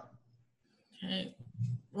Gargano. Okay.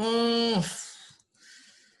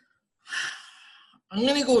 I'm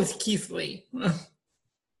going to go with Keith Lee.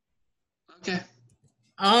 Okay.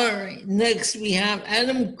 All right. Next, we have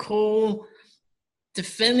Adam Cole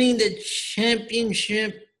defending the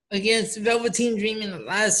championship against Velveteen Dream in the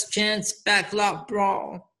last chance backlot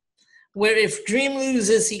brawl, where if Dream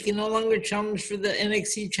loses, he can no longer challenge for the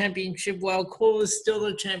NXT championship while Cole is still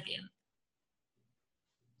the champion.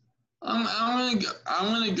 I'm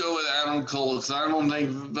gonna go with Adam Cole because I don't think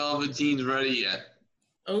Velveteen's ready yet.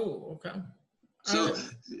 Oh, okay. So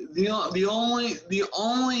the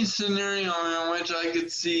only scenario in which I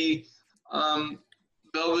could see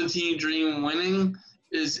Velveteen Dream winning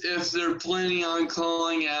is if they're planning on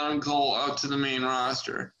calling Adam Cole up to the main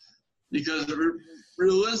roster, because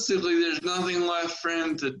realistically, there's nothing left for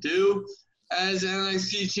him to do as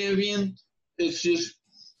NXT champion. It's just,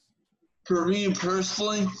 for me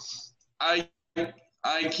personally, I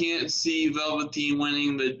can't see Velveteen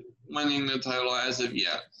winning the title as of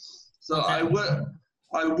yet. So okay.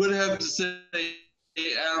 I would have to say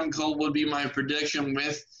Adam Cole would be my prediction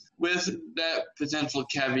with that potential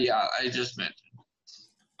caveat I just mentioned.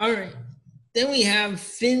 All right. Then we have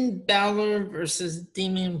Finn Balor versus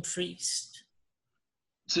Damian Priest.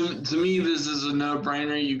 To me, this is a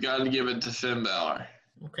no-brainer. You got to give it to Finn Balor.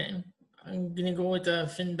 Okay. I'm going to go with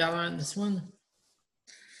Finn Balor on this one.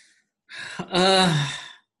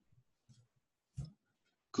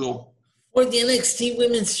 Cool. For the NXT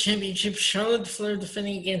Women's Championship, Charlotte Flair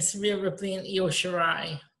defending against Rhea Ripley and Io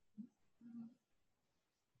Shirai.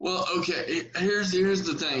 Well, okay. Here's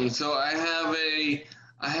the thing. So I have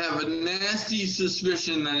a nasty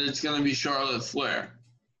suspicion that it's going to be Charlotte Flair.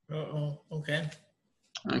 Okay.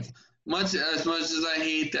 Much as I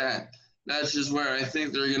hate that, that's just where I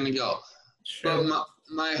think they're going to go. Sure. But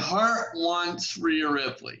my heart wants Rhea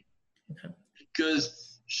Ripley. Okay.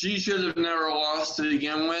 Because she should have never lost to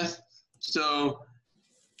begin with. So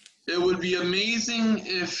it would be amazing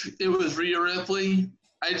if it was Rhea Ripley.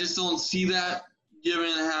 I just don't see that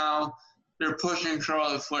given how they're pushing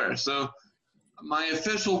Charlotte Flair. So my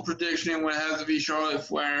official prediction would have to be Charlotte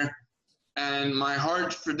Flair, and my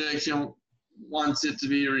heart's prediction wants it to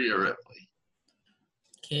be Rhea Ripley.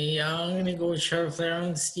 Okay, I'm going to go with Charlotte Flair. I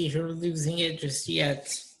don't see her losing it just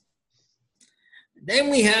yet.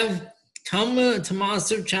 Then we have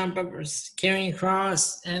Tommaso Ciampa versus Karrion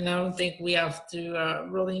Kross, and I don't think we have to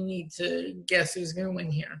really need to guess who's going to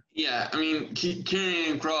win here. Yeah, I mean,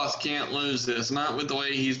 Karrion Kross can't lose this, not with the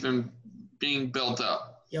way he's been being built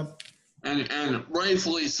up. Yep. And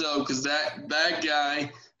rightfully so, because that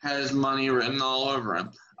guy has money written all over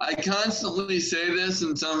him. I constantly say this,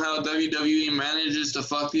 and somehow WWE manages to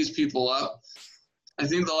fuck these people up. I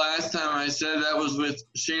think the last time I said that was with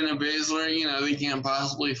Shayna Baszler. You know, they can't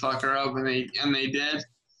possibly fuck her up, and they did.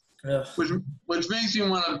 Ugh. Which makes me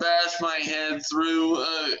want to bash my head through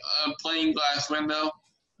a plain glass window.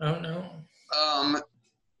 Oh no.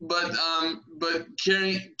 But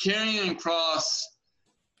Karrion Kross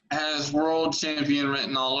has world champion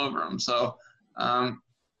written all over him, so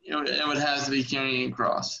it would have to be Karrion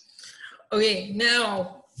Kross. Okay,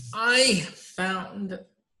 now I found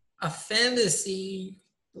a fantasy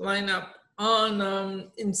lineup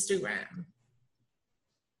on Instagram.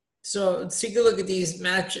 So let's take a look at these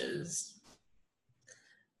matches.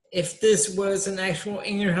 If this was an actual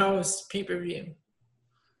in-your-house pay-per-view.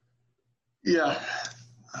 Yeah.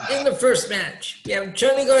 In the first match, you have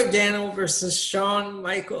Johnny Gargano versus Shawn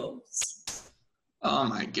Michaels. Oh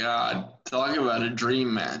my God. Talk about a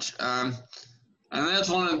dream match. And that's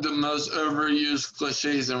one of the most overused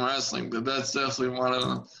cliches in wrestling, but that's definitely one of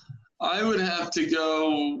them. I would have to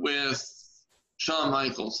go with Shawn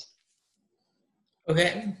Michaels.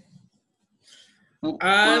 Okay. I'm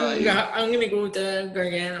going to go with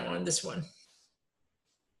Gargano on this one.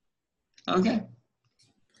 Okay.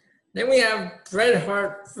 Then we have Bret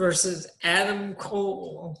Hart versus Adam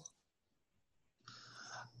Cole.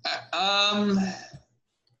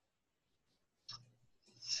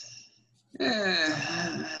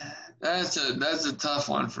 Yeah, that's a tough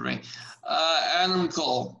one for me. Adam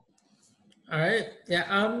Cole. All right. Yeah,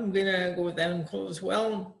 I'm going to go with Adam Cole as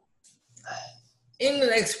well. In the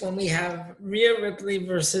next one, we have Rhea Ripley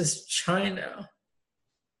versus Chyna.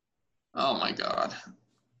 Oh, my God.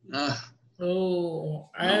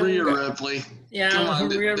 Rhea Ripley. Yeah, come on,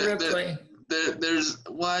 Rhea Ripley. There's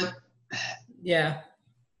what? Yeah.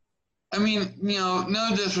 I mean, no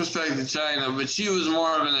disrespect to Chyna, but she was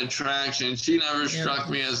more of an attraction. She never struck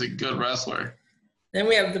me as a good wrestler. Then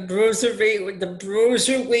we have the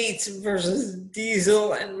Bruiserweights versus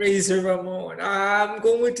Diesel and Razor Ramon. I'm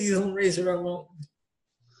going with Diesel and Razor Ramon.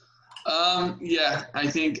 Yeah, I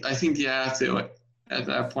think you have to at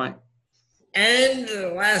that point. And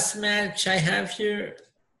the last match I have here,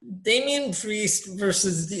 Damian Priest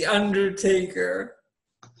versus The Undertaker.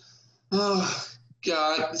 Oh,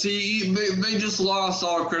 God. See, they just lost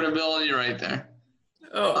all credibility right there.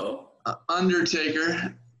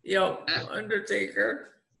 Undertaker. Yep, Undertaker.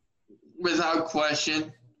 Without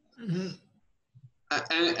question. Mm-hmm.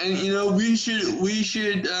 And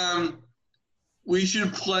we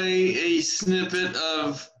should play a snippet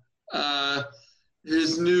of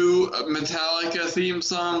his new Metallica theme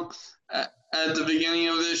song at the beginning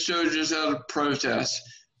of this show just out of protest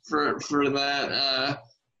for that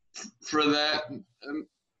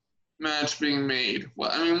match being made.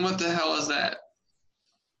 What the hell is that?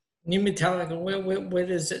 New Metallica. What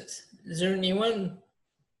is it? Is there a new one?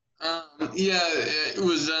 Yeah, it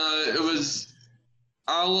was.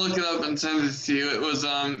 I'll look it up and send it to you. It was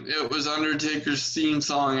Undertaker's theme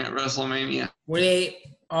song at WrestleMania. Wait,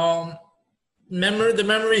 the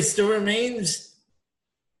memory still remains.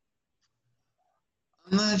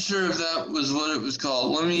 I'm not sure if that was what it was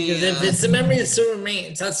called. Let me. Because if it's the memory still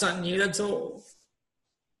remains, that's not new. That's old.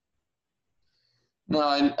 No,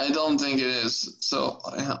 I don't think it is. So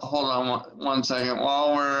hold on one second.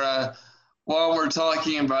 While we're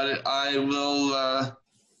talking about it, I will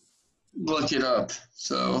look it up.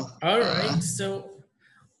 So. All right. So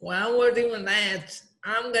while we're doing that,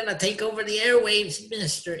 I'm gonna take over the airwaves,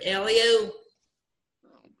 Mr. Elio. Oh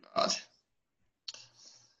God.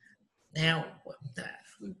 Now,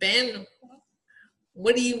 Ben,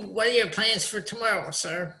 what are your plans for tomorrow,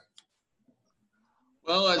 sir?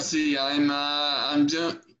 Well, let's see. I'm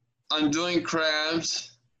doing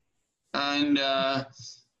crabs, and I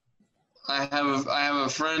have a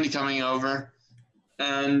friend coming over,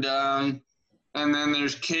 and then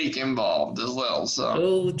there's cake involved as well. So.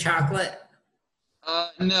 Oh, chocolate.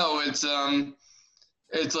 No, it's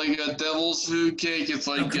like a devil's food cake. It's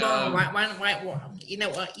like. Oh, come on, why, you know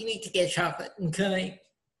what? You need to get chocolate, okay?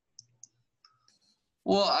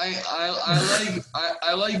 Well,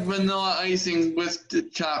 I like vanilla icing with the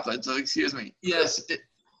chocolate. So excuse me. Yes.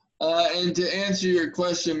 And to answer your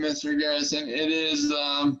question, Mr. Garrison, it is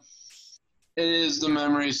the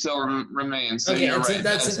memory still remains. So okay, you're right.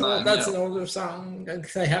 That's an older song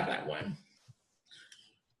because I have that one.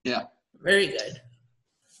 Yeah. Very good.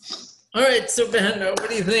 All right, so Ben, what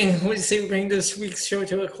do you think? What do you say we bring this week's show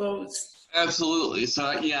to a close? Absolutely. So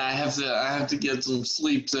yeah, I have to get some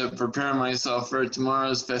sleep to prepare myself for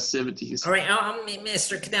tomorrow's festivities. All right,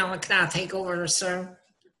 Mr. Canella, can I take over, sir?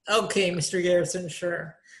 Okay, Mr. Garrison,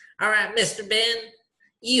 sure. All right, Mr. Ben,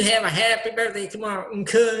 you have a happy birthday tomorrow,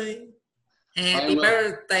 okay? Happy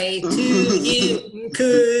birthday to you,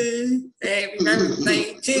 okay? Happy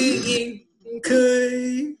birthday to you,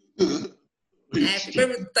 okay? Happy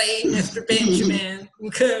birthday, Mr. Benjamin,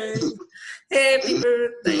 okay? Happy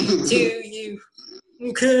birthday to you,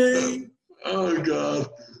 okay? Oh God!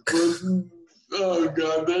 Oh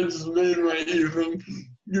God! That just made my evening.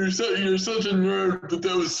 You're such a nerd, but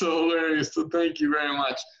that was so hilarious. So thank you very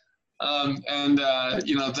much.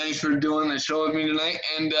 Thanks for doing the show with me tonight.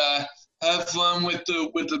 And have fun with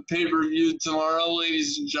the pay-per-view tomorrow,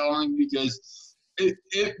 ladies and gentlemen, because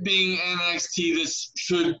it being NXT, this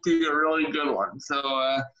should be a really good one.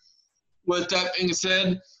 So with that being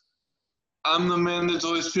said, I'm the man that's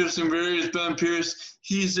always piercing barriers, Ben Pierce.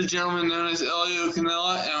 He's the gentleman known as Elio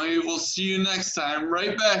Canella, and we will see you next time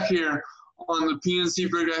right back here on the PNC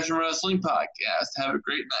Progression Wrestling Podcast. Have a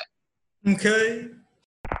great night. Okay.